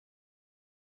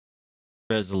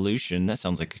Resolution. That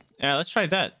sounds like... Yeah, let's try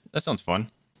that. That sounds fun. All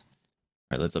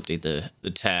right, let's update the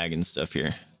tag and stuff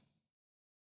here.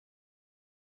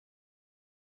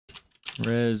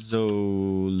 Resolution.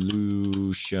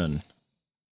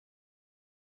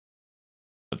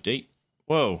 Update.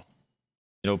 Whoa.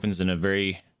 It opens in a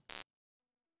very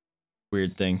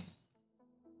weird thing.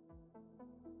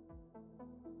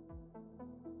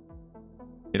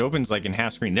 It opens like in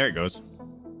half screen. There it goes.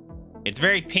 It's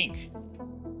very pink.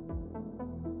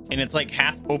 And it's like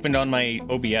half opened on my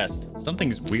OBS.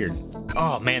 Something's weird.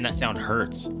 Oh man, that sound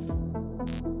hurts.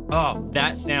 Oh,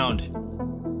 that sound.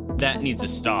 That needs to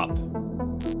stop.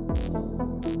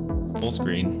 Full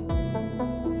screen.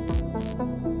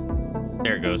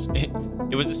 There it goes. It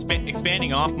was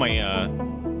expanding off my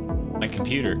my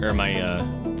computer or my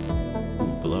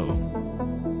ooh, glow.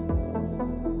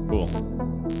 Cool.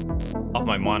 Off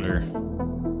my monitor.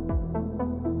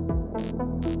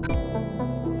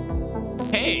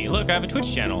 Hey, look, I have a Twitch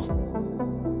channel.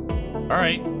 All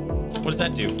right. What does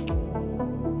that do?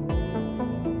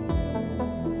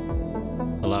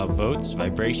 Allow votes,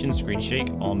 vibration, screen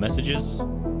shake, all messages.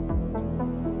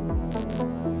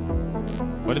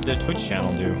 What did the Twitch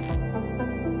channel do?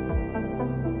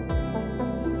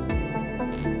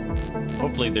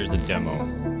 Hopefully there's a demo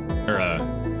or a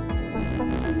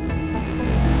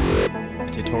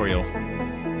tutorial.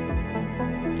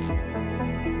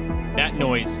 That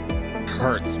noise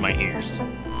hurts my ears.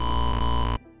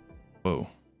 Whoa.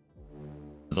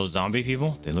 Are those zombie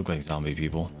people? They look like zombie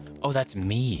people. Oh, that's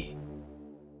me.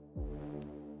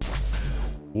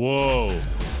 Whoa.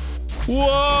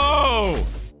 Whoa!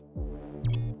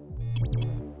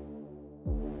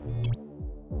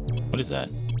 What is that?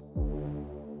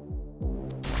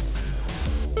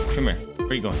 Come here. Where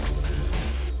are you going?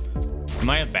 Am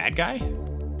I a bad guy?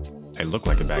 I look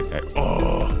like a bad guy.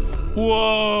 Oh!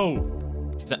 Whoa!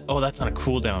 Is that, oh, that's on a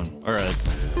cooldown or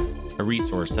a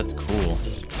resource. That's cool.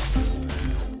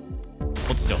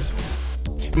 Hold still.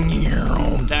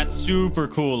 That's super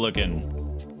cool looking.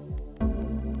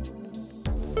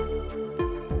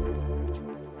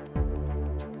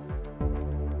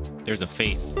 There's a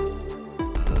face.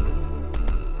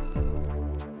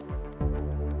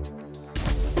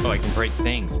 Oh, I can break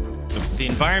things. The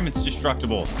environment's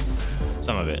destructible.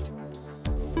 Some of it.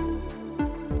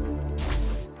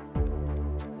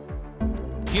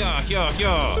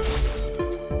 Yeah.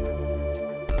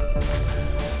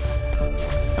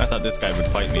 I thought this guy would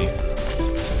fight me.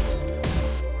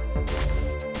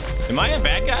 Am I a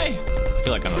bad guy? I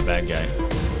feel like I'm a bad guy.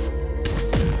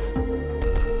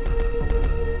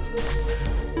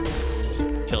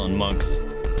 Killing monks.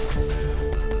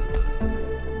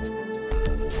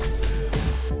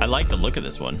 I like the look of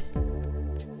this one.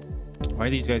 Why are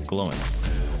these guys glowing?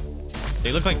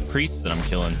 They look like priests that I'm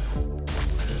killing.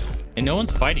 And no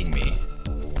one's fighting me.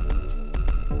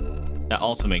 That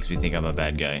also makes me think I'm a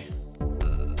bad guy.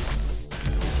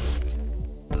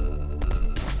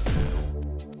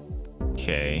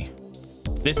 Okay.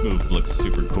 This move looks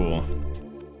super cool.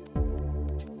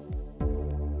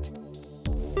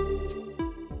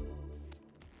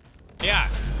 Yeah.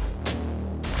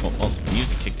 Oh,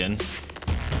 music kicked in.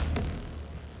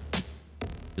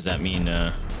 Does that mean,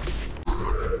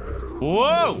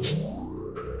 whoa!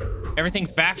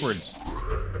 Everything's backwards.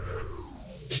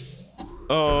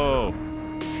 Oh.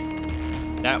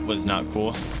 That was not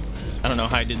cool. I don't know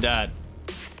how I did that.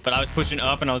 But I was pushing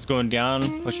up and I was going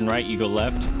down. Pushing right, you go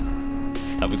left.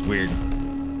 That was weird.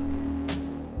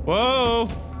 Whoa!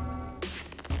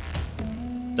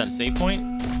 Is that a save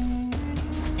point?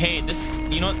 Hey, this,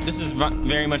 you know, this is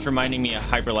very much reminding me of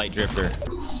Hyperlight Drifter.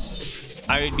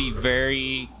 I would be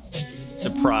very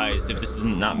surprised if this is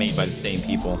not made by the same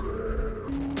people.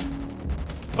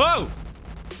 Whoa!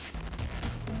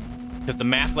 Because the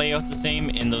map layout's the same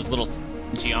and those little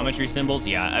geometry symbols.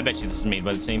 Yeah, I bet you this is made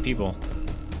by the same people.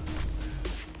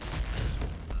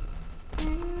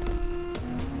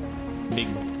 Big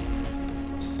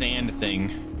sand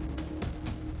thing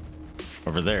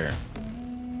over there.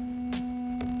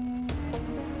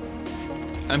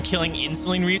 I'm killing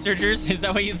insulin researchers? Is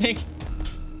that what you think?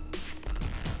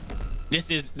 This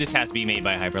has to be made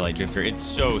by Hyperlight Drifter. It's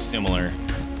so similar.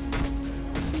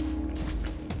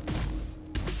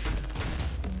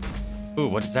 Ooh,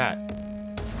 what is that?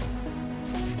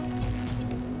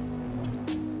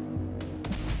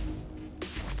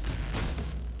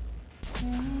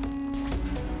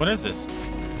 What is this?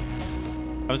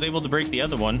 I was able to break the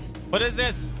other one. What is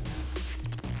this?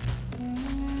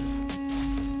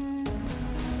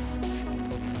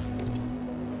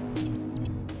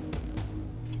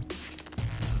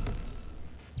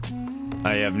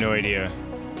 I have no idea.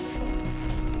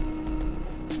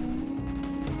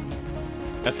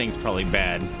 That thing's probably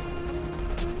bad.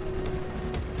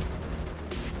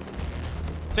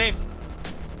 Safe.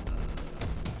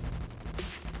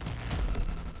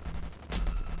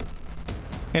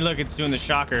 Hey, look, it's doing the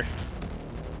shocker.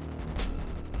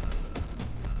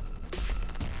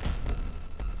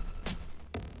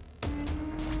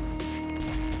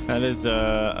 That is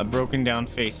a broken down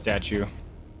face statue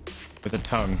with a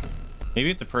tongue. Maybe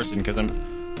it's a person, because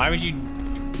why would you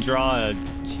draw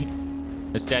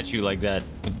a statue like that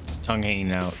with its tongue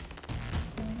hanging out?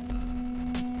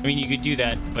 I mean, you could do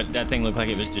that, but that thing looked like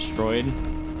it was destroyed.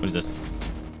 What is this?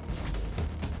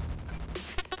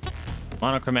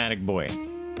 Monochromatic boy.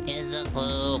 Here's a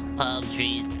clue. Palm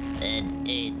trees and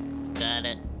 8. Got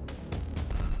it.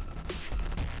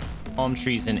 Palm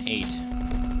trees and 8.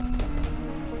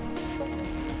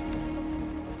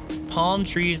 Palm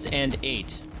trees and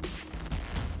 8.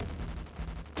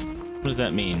 What does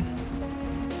that mean?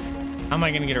 How am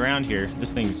I gonna get around here?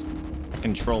 This thing's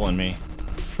controlling me.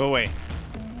 Go away.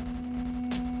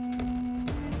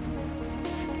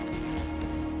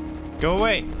 Go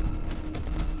away.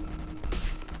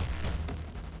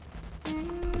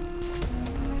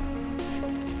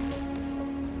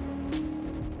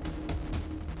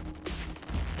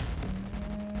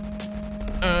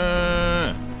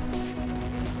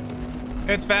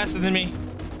 It's faster than me.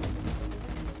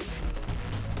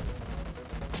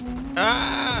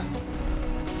 Ah!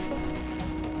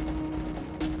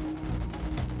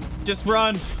 Just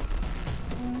run.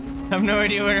 I have no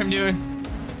idea what I'm doing.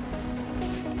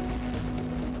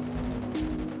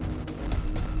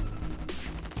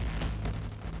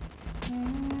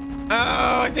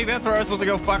 Oh, I think that's where I was supposed to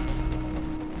go. Fuck.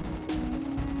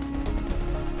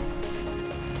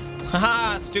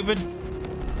 Haha, stupid.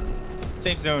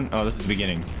 Safe zone. Oh, this is the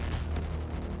beginning.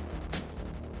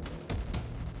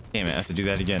 Damn it, I have to do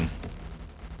that again.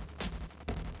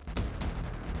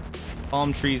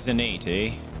 Palm trees and 8,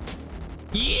 eh?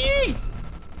 Yee!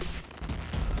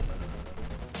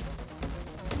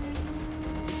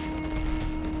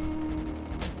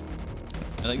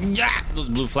 Like, yeah! Those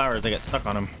blue flowers, I got stuck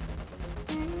on them.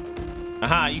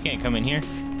 Aha, you can't come in here.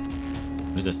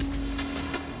 What is this?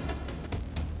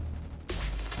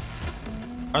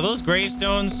 Are those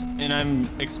gravestones and I'm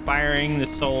expiring the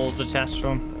souls attached to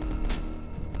them?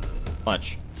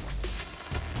 Watch.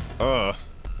 Ugh.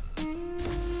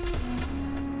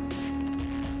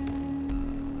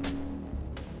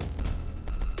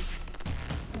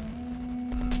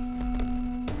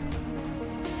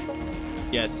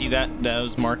 Yeah, see that?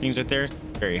 Those markings right there?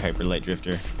 Very hyper light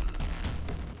drifter.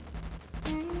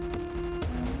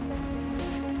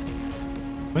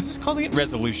 What's this called again?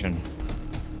 Resolution.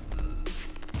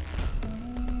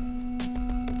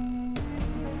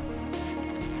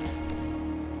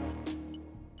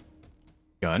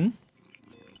 Gun?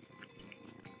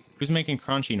 Who's making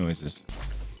crunchy noises?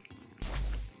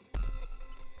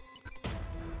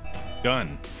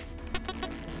 Gun.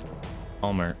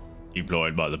 Palmer.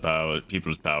 Deployed by the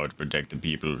people's power to protect the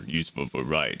people, useful for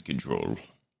riot control. Is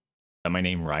that my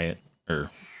name, Riot?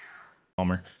 Or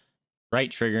Palmer?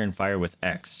 Right trigger and fire with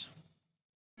X.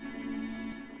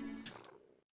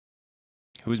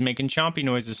 Who's making chompy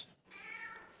noises?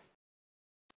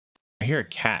 I hear a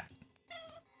cat.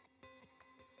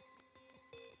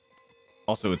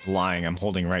 Also, it's lying. I'm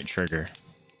holding right trigger.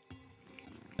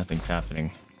 Nothing's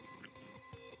happening.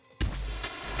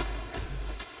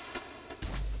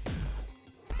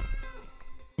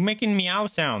 Who's making meow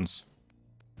sounds?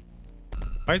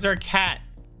 Why is there a cat?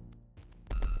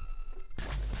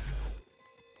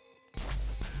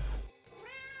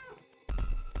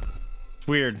 It's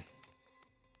weird.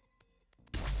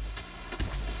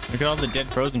 Look at all the dead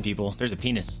frozen people. There's a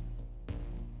penis.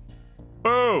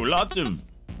 Oh, lots of...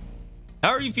 How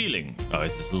are you feeling? Oh,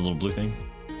 is this a little blue thing?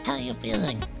 How are you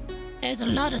feeling? There's a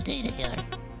lot of data here.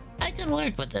 I can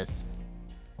work with this.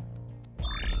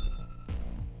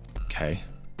 Okay.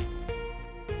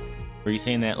 Were you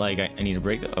saying that like I need to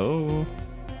break the... Oh. Is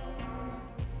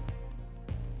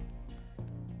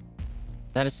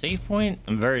that a save point?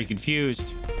 I'm very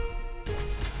confused.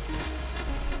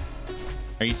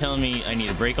 Are you telling me I need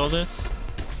to break all this?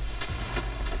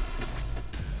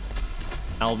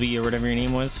 Albie or whatever your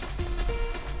name was?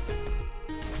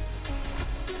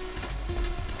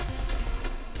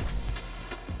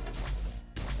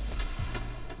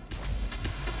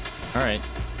 Alright.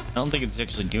 I don't think it's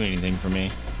actually doing anything for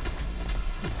me.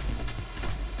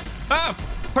 Ah!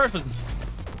 Purpose!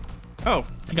 Oh,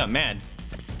 he got mad.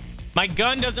 My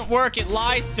gun doesn't work. It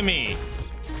lies to me.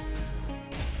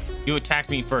 You attacked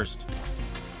me first.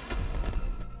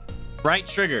 Right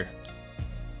trigger.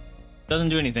 Doesn't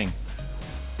do anything.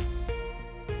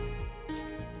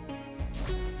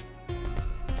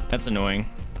 That's annoying.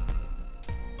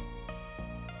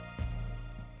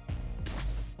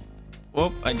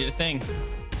 Whoop, I did a thing.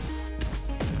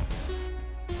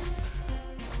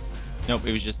 Nope,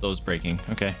 it was just those breaking.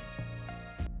 Okay.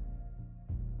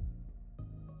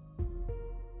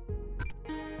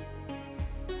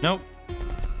 Nope.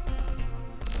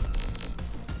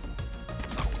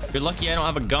 You're lucky I don't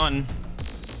have a gun.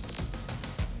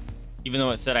 Even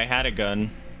though it said I had a gun.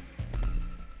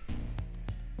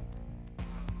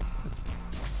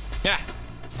 Yeah.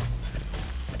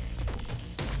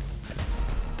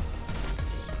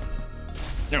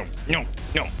 No, no,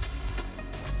 no.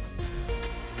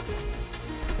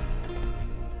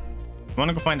 I want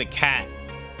to go find the cat.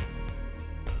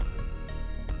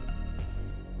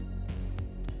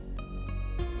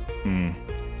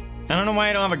 I don't know why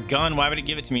I don't have a gun. Why would it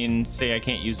give it to me and say I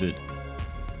can't use it?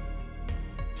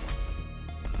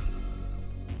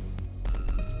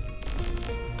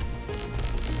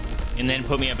 And then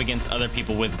put me up against other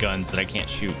people with guns that I can't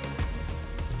shoot.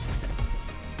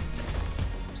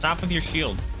 Stop with your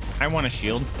shield. I want a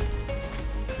shield.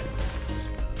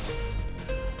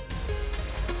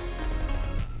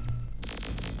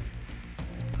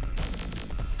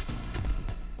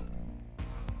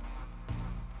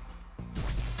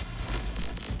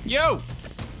 Yo!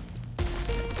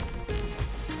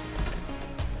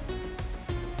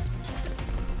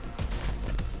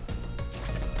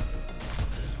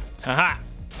 Haha!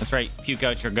 That's right, puke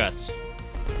out your guts.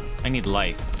 I need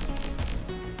life.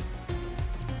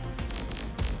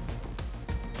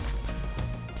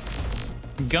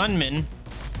 Gunman.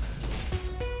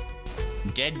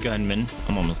 Dead gunman.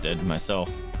 I'm almost dead myself.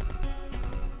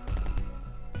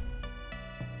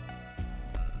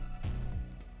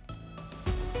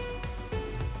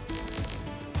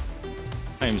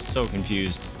 I am so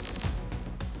confused.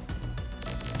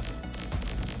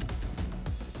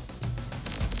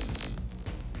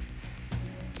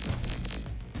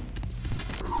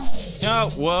 Oh,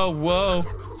 whoa, whoa.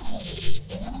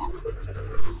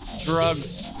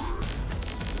 Drugs.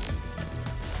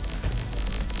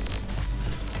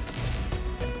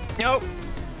 Nope.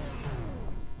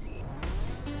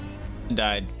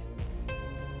 Died.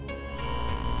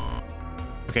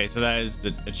 Okay, so that is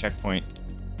the checkpoint.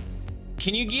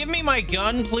 Can you give me my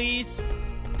gun, please?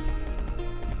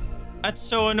 That's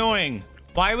so annoying.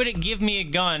 Why would it give me a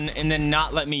gun and then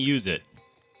not let me use it?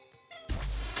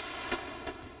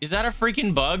 Is that a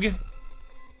freaking bug?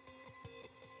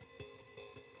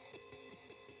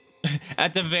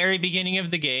 At the very beginning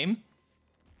of the game?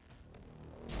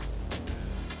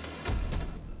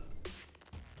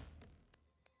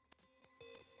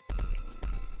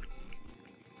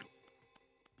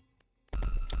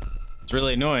 It's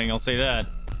really annoying, I'll say that.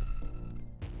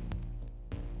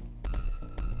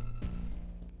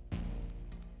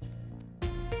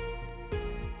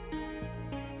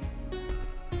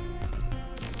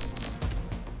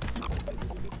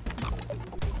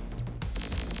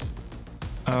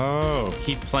 Oh,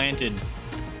 he planted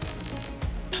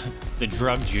the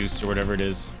drug juice or whatever it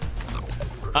is.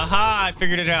 Aha, I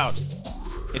figured it out.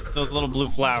 It's those little blue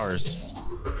flowers.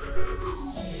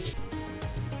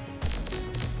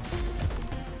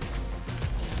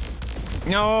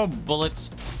 No, bullets.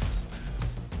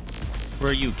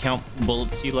 Where are you, Count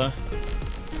Bulletsila?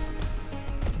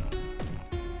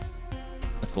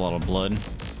 That's a lot of blood.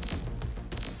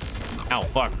 Ow,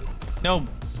 fuck. No.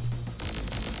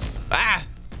 Ah!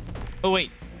 Oh,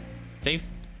 wait. Safe?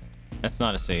 That's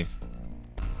not a safe.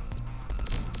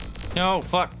 No,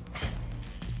 fuck.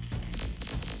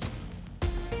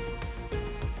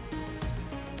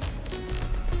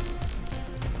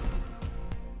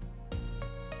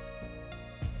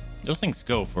 Those things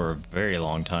go for a very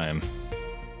long time.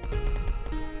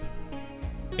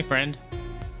 Hey, friend.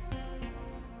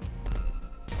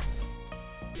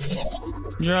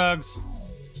 Drugs.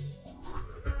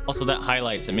 Also, that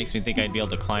highlights. It makes me think I'd be able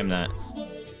to climb that.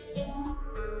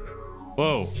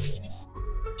 Whoa.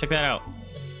 Check that out.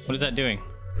 What is that doing?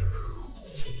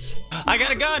 I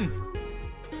got a gun!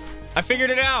 I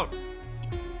figured it out!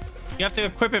 You have to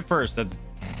equip it first. It'd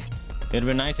have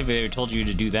been nice if they had told you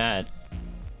to do that.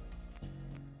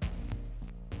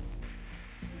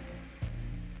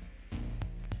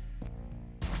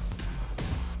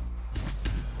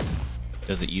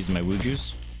 Does it use my woo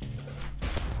juice?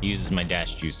 It uses my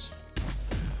dash juice.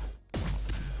 Is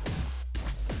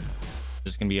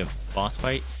this gonna be a boss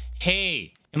fight?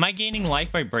 Hey, am I gaining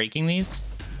life by breaking these?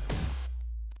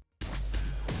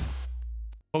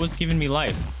 What was giving me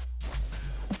life?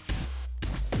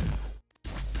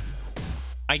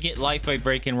 I get life by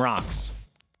breaking rocks.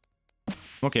 I'm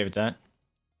okay with that.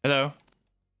 Hello?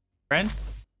 Friend?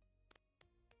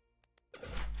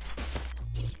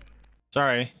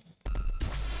 Sorry.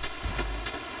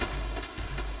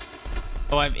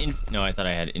 Oh, I have no, I thought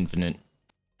I had infinite.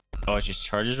 Oh, it just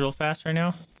charges real fast right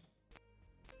now?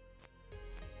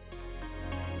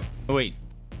 Oh, wait.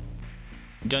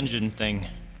 Dungeon thing.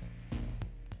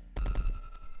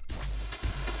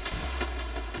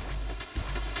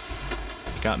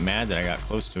 I got mad that I got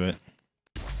close to it.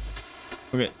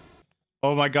 Okay.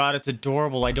 Oh my god, it's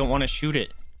adorable. I don't want to shoot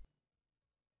it.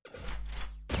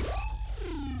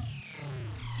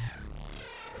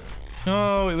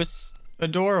 No, it was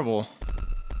adorable.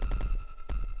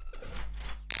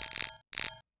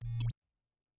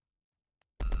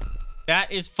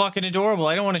 That is fucking adorable.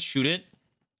 I don't want to shoot it.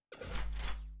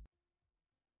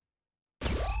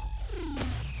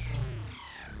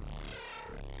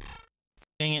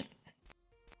 Dang it.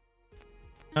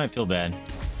 Now I feel bad.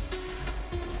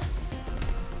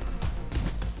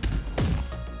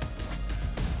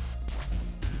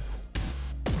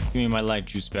 Give me my life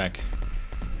juice back.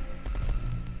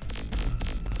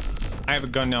 I have a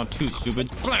gun now too, stupid.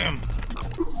 Blam!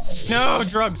 No,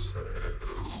 drugs!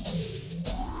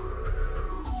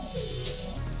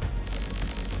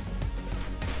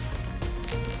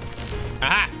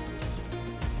 Aha!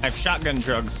 I have shotgun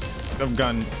drugs. Of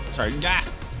gun. Sorry. Ah!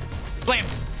 Blam!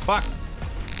 Fuck!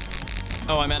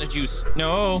 Oh, I'm out of juice.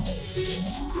 No!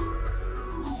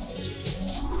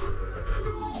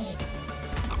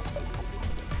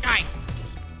 Die!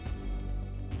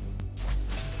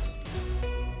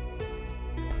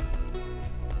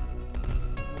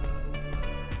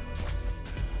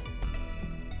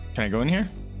 Can I go in here?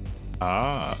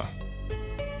 Ah.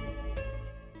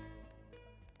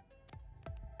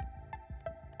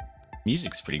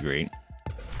 Music's pretty great.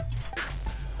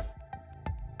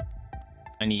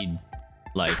 I need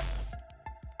life.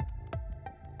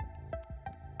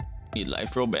 Need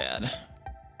life real bad.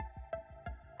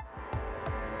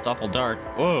 It's awful dark.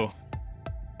 Whoa.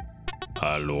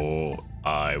 Hello,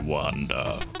 I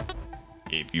wonder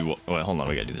if you... Wait, hold on,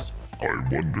 we gotta do this. I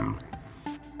wonder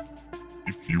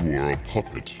if you were a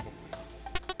puppet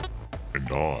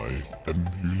and I am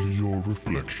merely your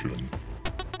reflection.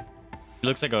 He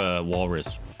looks like a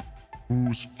walrus.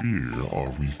 Whose fear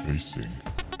are we facing?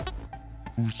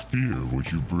 Whose fear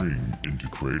would you bring into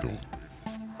Cradle?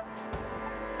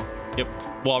 Yep,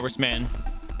 walrus man.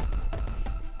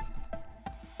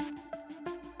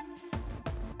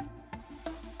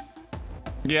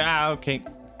 Yeah, okay.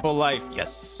 Full life,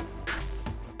 yes.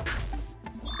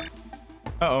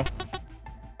 Uh-oh.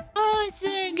 Oh, it's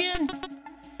there again.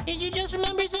 Did you just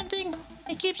remember something?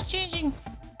 It keeps changing,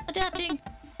 adapting,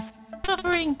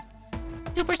 buffering.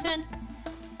 2%,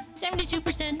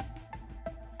 72%,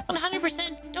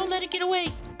 100%. Don't let it get away.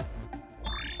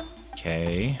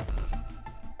 Okay.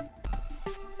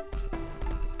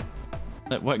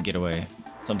 Let what get away?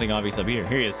 Something obvious up here.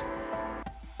 Here he is.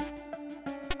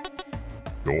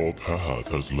 Your path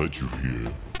has led you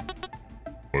here.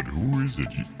 But who is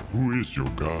it? Who is your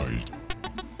guide?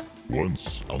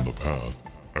 Once on the path,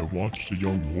 I watched a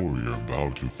young warrior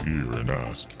bow to fear and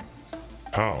ask,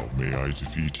 "How may I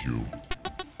defeat you?"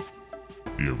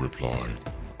 Fear replied,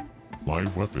 "My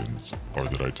weapons are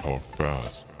that I talk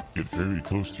fast, get very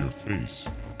close to your face,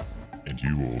 and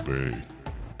you obey."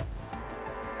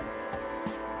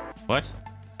 What?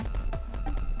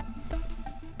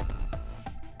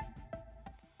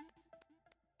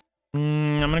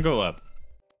 I'm gonna go up.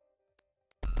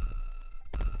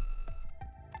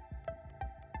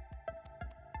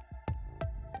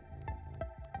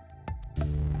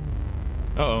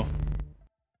 Uh-oh.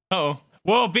 Uh-oh.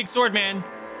 Whoa, big sword man.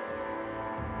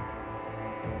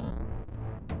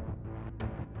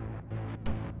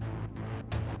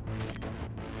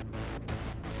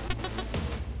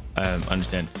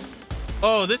 Understand.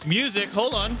 Oh, this music.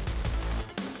 Hold on.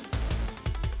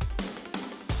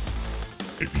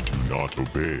 If you do not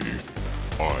obey,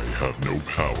 I have no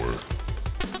power.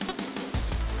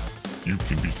 You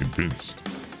can be convinced,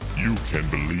 you can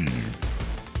believe,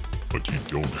 but you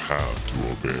don't have to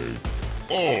obey.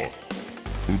 Oh!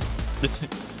 Oops.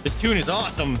 This tune is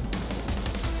awesome.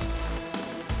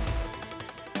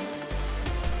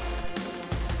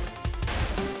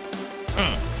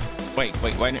 Wait,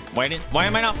 why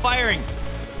am I not firing?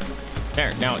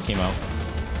 There, now it came out.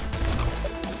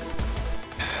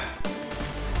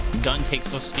 Gun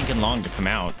takes so stinking long to come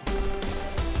out.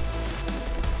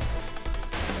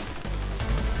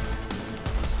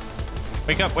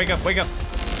 Wake up, wake up, wake up.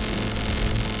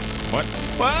 What?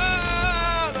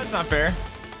 Whoa! That's not fair.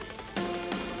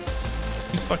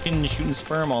 He's fucking shooting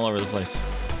sperm all over the place.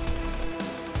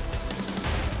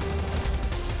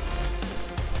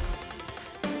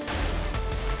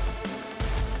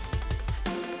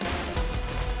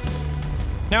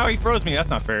 No, he froze me. That's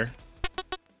not fair.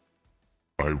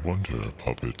 I wonder,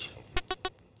 puppet,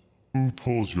 who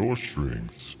pulls your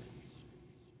strings?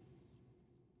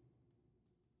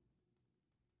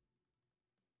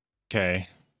 Okay.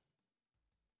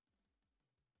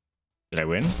 Did I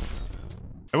win?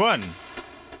 I won.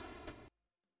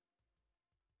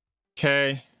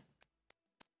 Okay.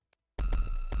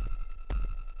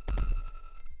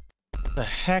 The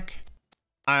heck?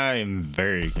 I am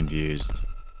very confused.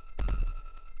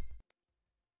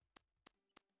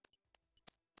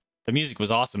 The music was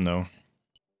awesome, though.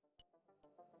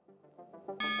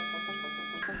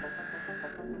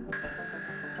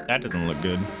 That doesn't look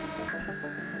good.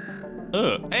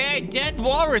 Ugh. Hey, dead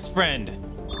walrus friend!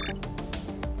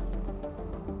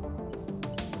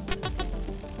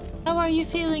 How are you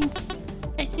feeling?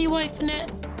 I see why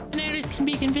fanatics can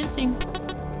be convincing.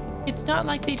 It's not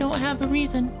like they don't have a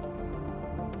reason.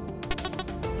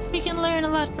 We can learn a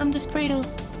lot from this cradle.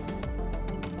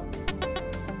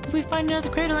 If we find another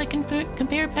cradle, I can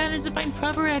compare patterns to find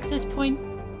proper access point.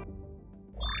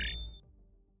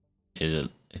 Is it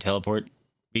a teleport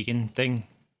beacon thing?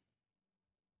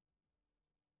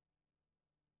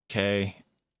 Okay.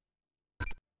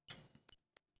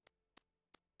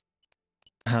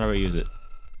 How do I use it?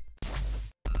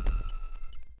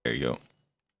 There you go.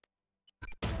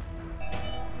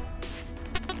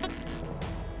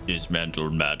 Dismantle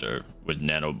matter with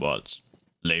nanobots.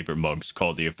 Labor monks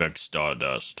call the effect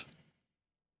stardust.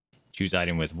 Choose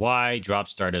item with Y, drop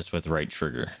stardust with right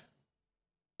trigger.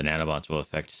 The nanobots will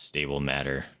affect stable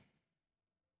matter,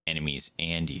 enemies,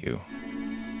 and you.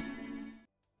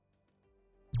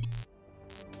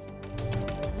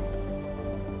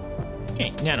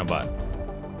 Hey, nanobot.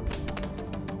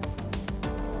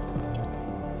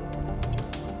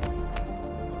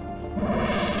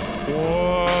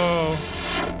 Whoa.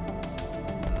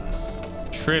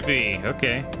 Trippy.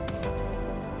 Okay.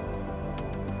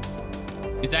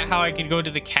 Is that how I could go to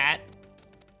the cat?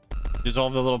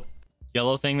 Dissolve the little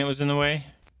yellow thing that was in the way?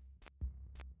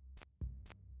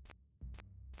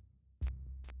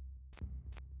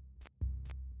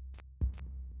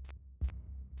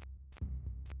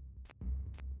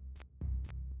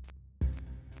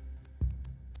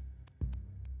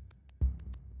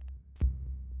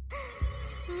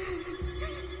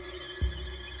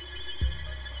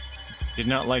 Did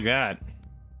not like that.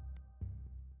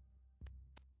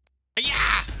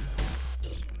 Yeah!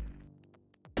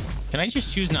 Can I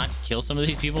just choose not to kill some of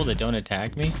these people that don't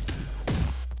attack me?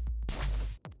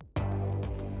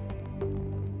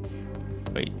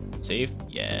 Wait, save?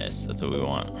 Yes, that's what we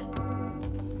want.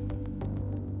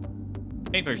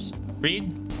 Papers,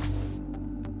 read.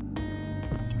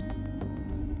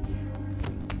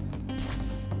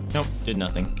 Nope, did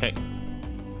nothing. Okay.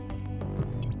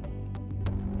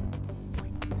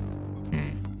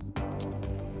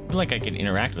 I feel like I could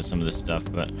interact with some of this stuff,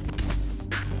 but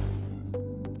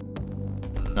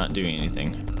not doing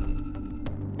anything.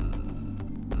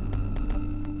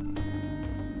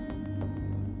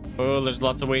 Oh, there's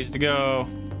lots of ways to go.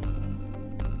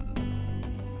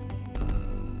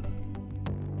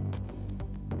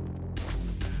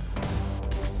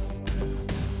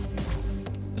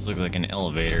 This looks like an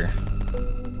elevator.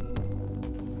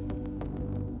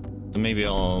 So maybe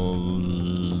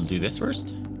I'll do this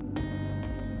first.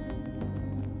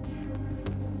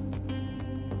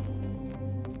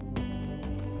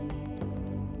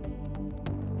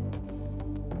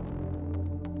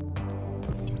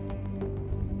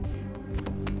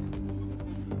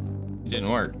 Didn't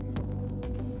work.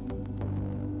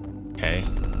 Okay.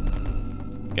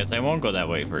 Guess I won't go that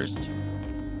way first.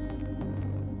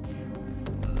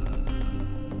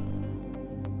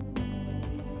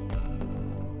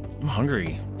 I'm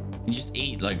hungry. I just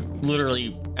ate, like,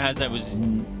 literally as I was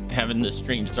having the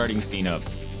stream starting scene up.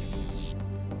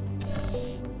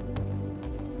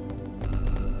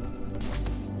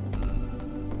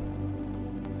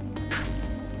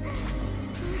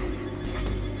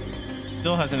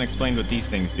 Still hasn't explained what these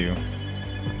things do.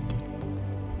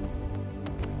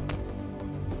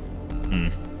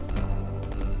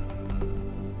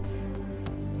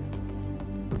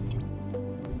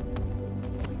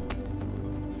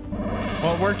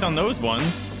 Well, it worked on those ones.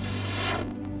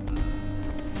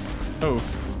 Oh.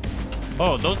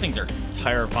 Oh, those things are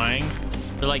terrifying.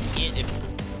 They're like it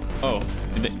if... Oh,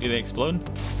 do they explode?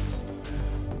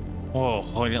 Oh,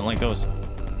 I didn't like those.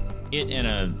 It and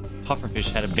a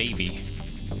pufferfish had a baby.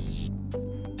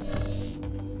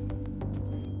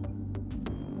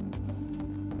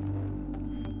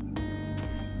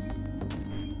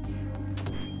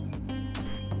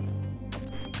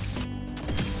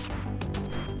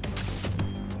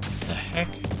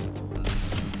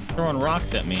 throwing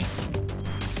rocks at me.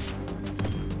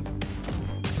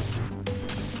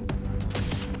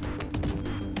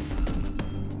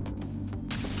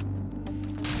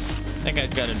 That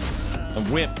guy's got a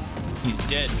whip. He's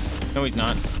dead. No, he's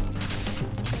not.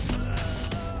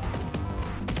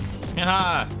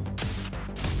 Haha!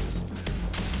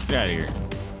 Get out of here.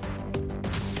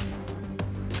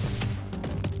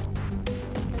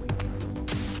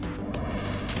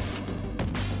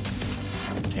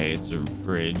 Okay, it's a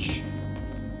bridge.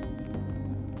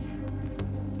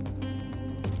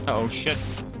 Oh shit.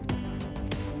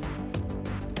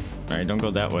 Alright, don't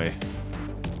go that way.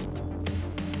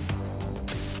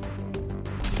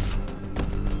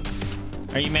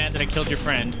 Are you mad that I killed your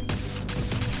friend?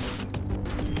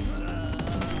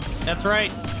 That's right.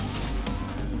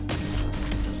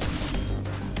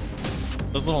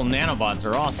 Those little nanobots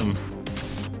are awesome.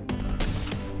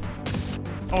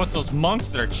 Oh, it's those monks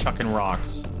that are chucking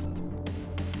rocks.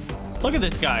 Look at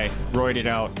this guy, roided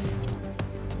out.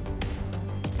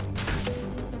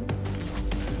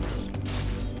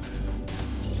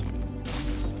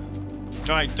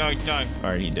 Die, die, die.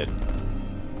 Alright, he did.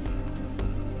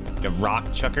 A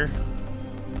rock chucker.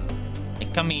 Hey,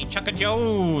 come here, Chucker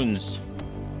Jones.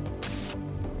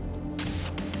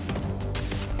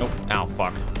 Nope. Ow,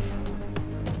 fuck.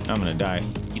 I'm gonna die.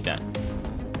 Eat that.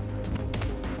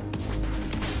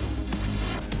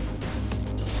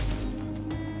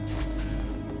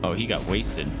 Oh, he got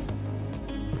wasted.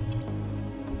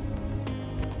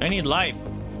 I need life.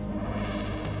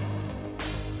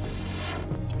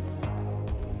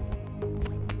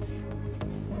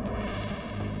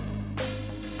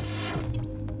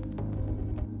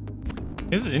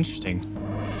 This is interesting.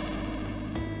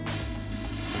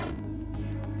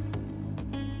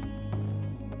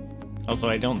 Also,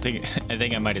 I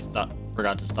think I might have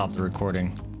forgot to stop the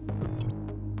recording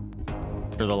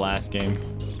for the last game.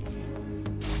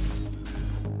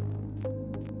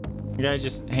 The guy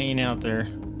just hanging out there,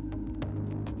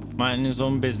 minding his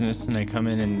own business, and I come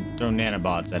in and throw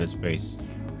nanobots at his face.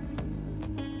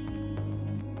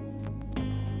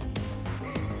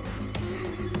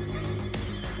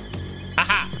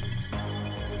 Haha!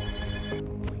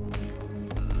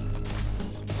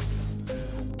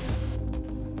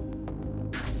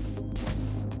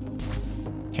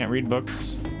 Can't read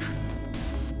books.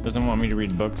 Doesn't want me to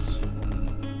read books.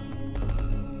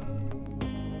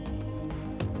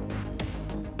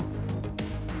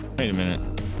 Wait a minute.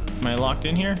 Am I locked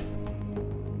in here?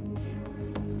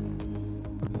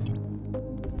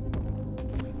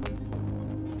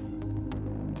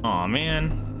 Aw,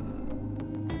 man.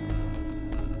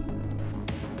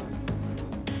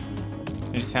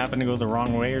 I just happened to go the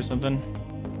wrong way or something?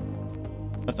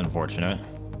 That's unfortunate.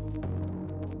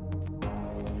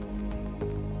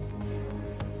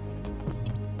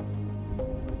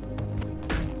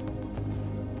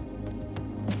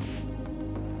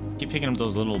 Keep picking up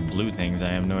those little blue things. I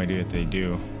have no idea what they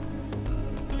do.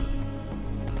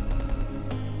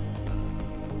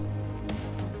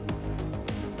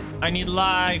 I need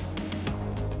life.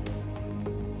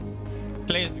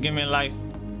 Please give me life.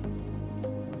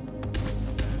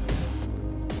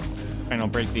 I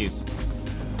don't break these.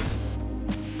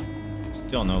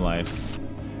 Still no life.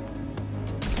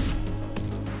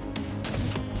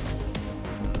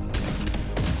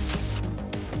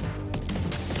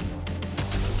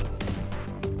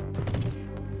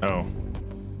 Oh.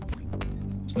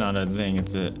 It's not a thing,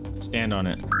 it's a stand on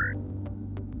it.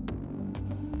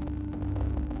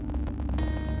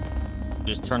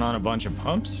 Just turn on a bunch of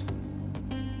pumps?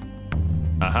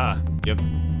 Aha, yep.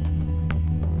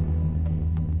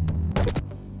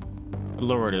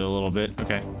 Lowered it a little bit,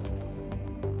 okay.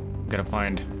 Gotta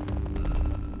find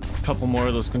a couple more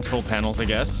of those control panels, I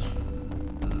guess.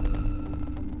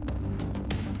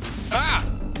 Ah!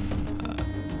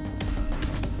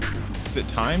 Is it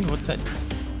timed? What's that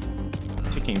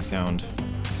ticking sound?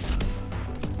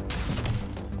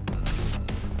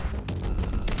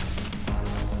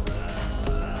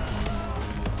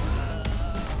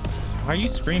 Why are you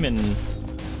screaming?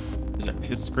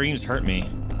 His screams hurt me.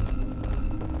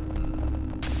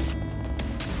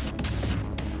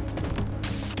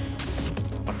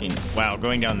 Fucking wow,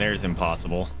 going down there is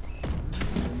impossible.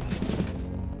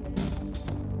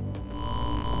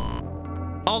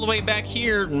 All the way back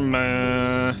here.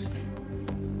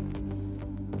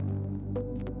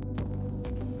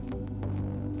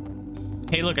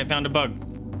 Hey, look, I found a bug.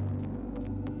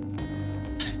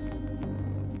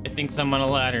 It thinks I'm on a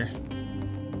ladder.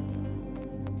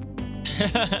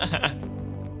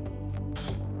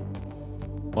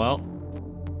 Well,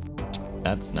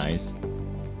 that's nice.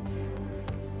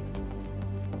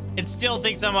 It still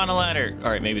thinks I'm on a ladder.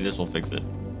 All right, maybe this will fix it.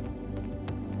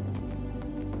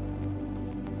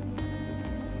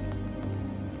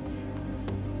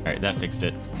 All right, that fixed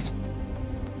it.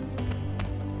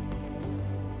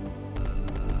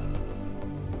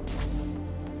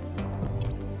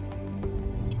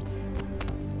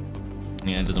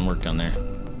 Yeah, it doesn't work down there.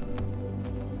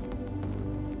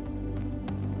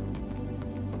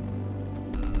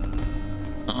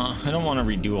 I don't want to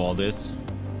redo all this.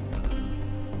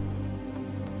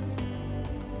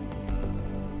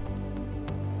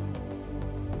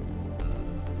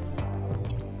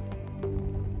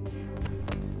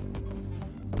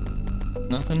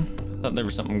 Nothing? I thought there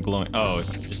was something glowing. Oh,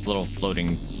 it's just little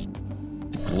floating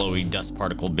glowy dust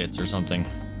particle bits or something.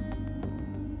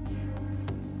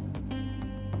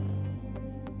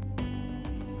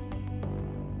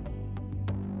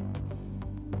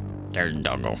 There's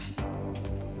Doggo.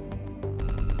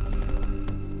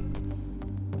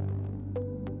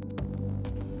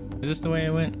 Is this the way I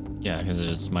went? Yeah, because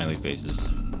there's just smiley faces.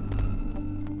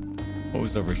 What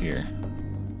was over here?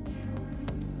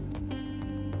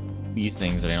 These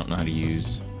things that I don't know how to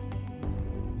use.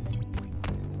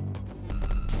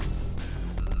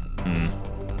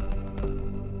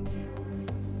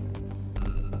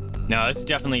 No, this is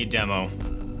definitely a demo.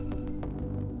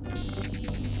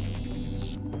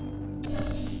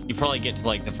 You probably get to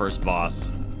like the first boss.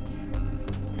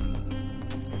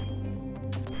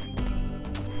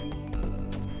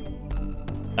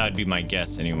 That would be my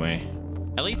guess anyway.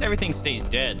 At least everything stays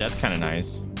dead. That's kind of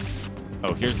nice.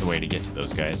 Oh, here's the way to get to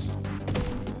those guys.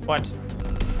 What?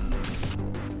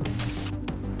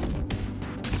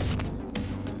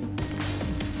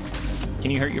 Can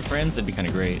you hurt your friends? That'd be kind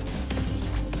of great.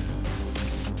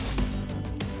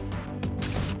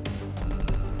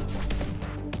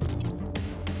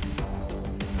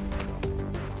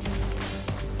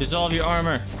 Dissolve your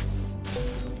armor.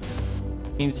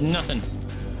 Means nothing.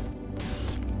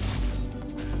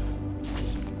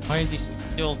 Why is he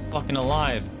still fucking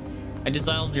alive? I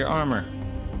dissolved your armor.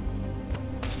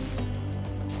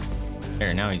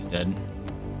 There, now he's dead.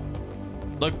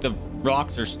 Look, the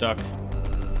rocks are stuck.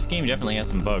 This game definitely has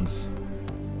some bugs.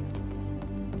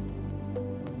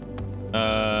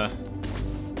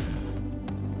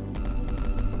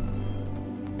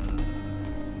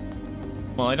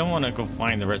 Well, I don't want to go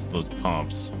find the rest of those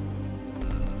pumps.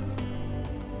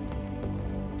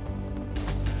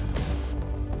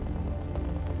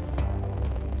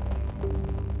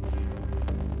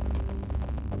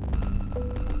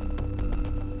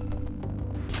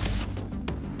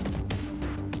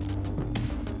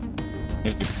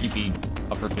 There's the creepy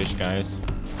pufferfish guys.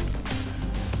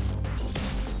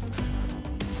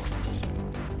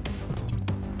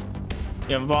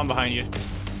 You have a bomb behind you.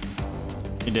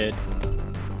 You did.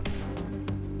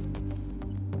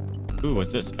 Ooh,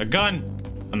 what's this? A gun!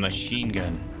 A machine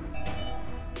gun.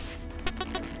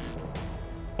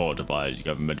 Fortifies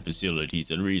government facilities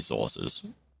and resources.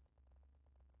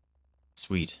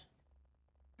 Sweet.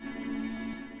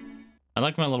 I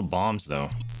like my little bombs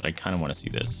though. But I kind of want to see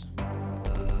this.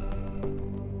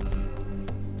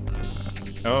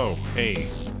 Oh, hey.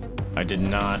 I did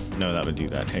not know that would do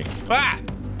that. Hey. Ah!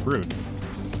 Rude.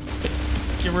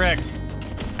 Get wrecked.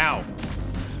 Ow.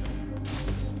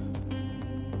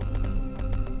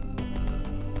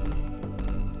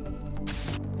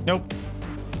 Nope.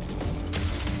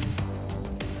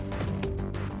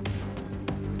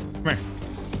 Come here.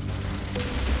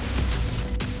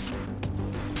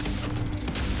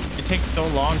 It takes so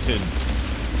long to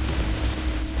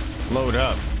load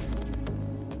up.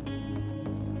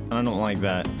 I don't like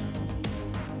that.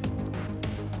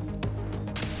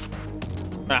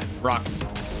 Ah, rocks.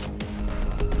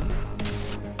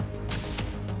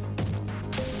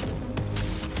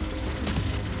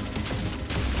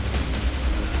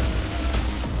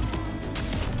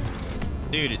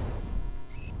 Dude.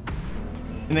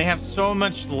 And they have so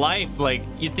much life. Like,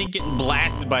 you'd think getting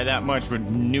blasted by that much would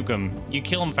nuke them. You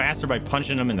kill them faster by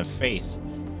punching them in the face.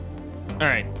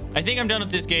 Alright. I think I'm done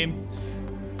with this game.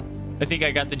 I think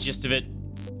I got the gist of it.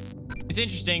 It's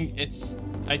interesting.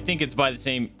 I think it's by the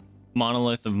same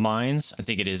monolith of minds. I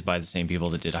think it is by the same people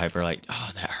that did Hyperlight. Oh,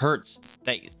 that hurts.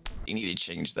 They need to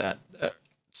change that.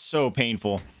 So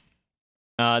painful.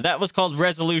 That was called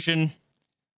Resolution.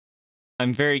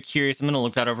 I'm very curious. I'm going to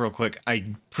look that over real quick.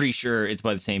 I'm pretty sure it's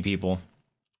by the same people.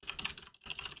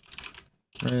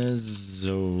 Resolution.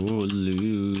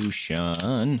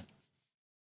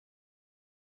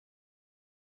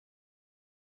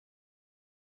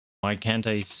 Why can't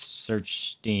I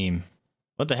search Steam?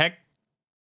 What the heck?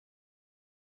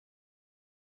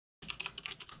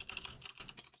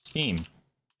 Steam.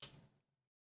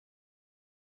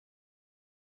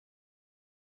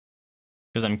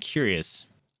 Because I'm curious.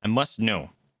 I must know.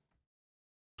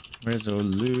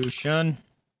 Resolution.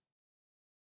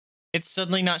 It's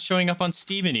suddenly not showing up on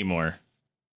Steam anymore.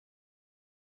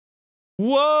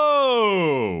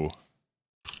 Whoa!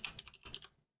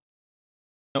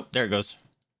 Oh, there it goes.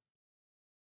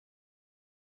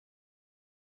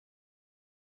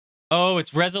 Oh,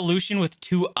 it's resolution with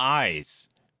 2 eyes.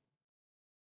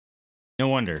 No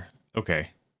wonder.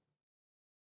 Okay.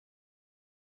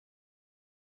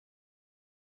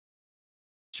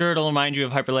 Sure, it'll remind you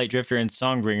of Hyper Light Drifter and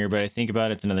Songbringer, but I think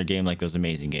about it's another game like those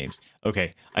amazing games.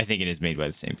 Okay, I think it is made by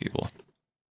the same people.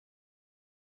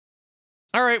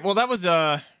 All right, well that was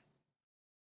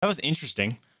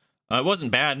interesting. It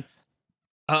wasn't bad.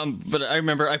 But I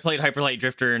remember I played Hyper Light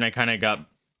Drifter and I kind of got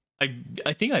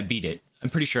I think I beat it. I'm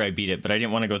pretty sure I beat it, but I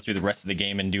didn't want to go through the rest of the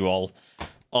game and do all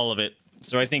of it.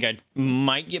 So I think I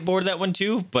might get bored of that one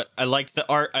too, but I liked the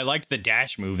art. I liked the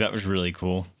dash move. That was really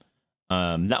cool.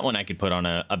 That one I could put on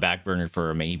a back burner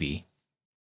for a maybe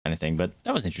kind of thing, but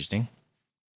that was interesting.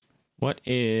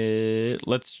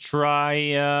 Let's try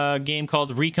a game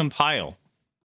called Recompile.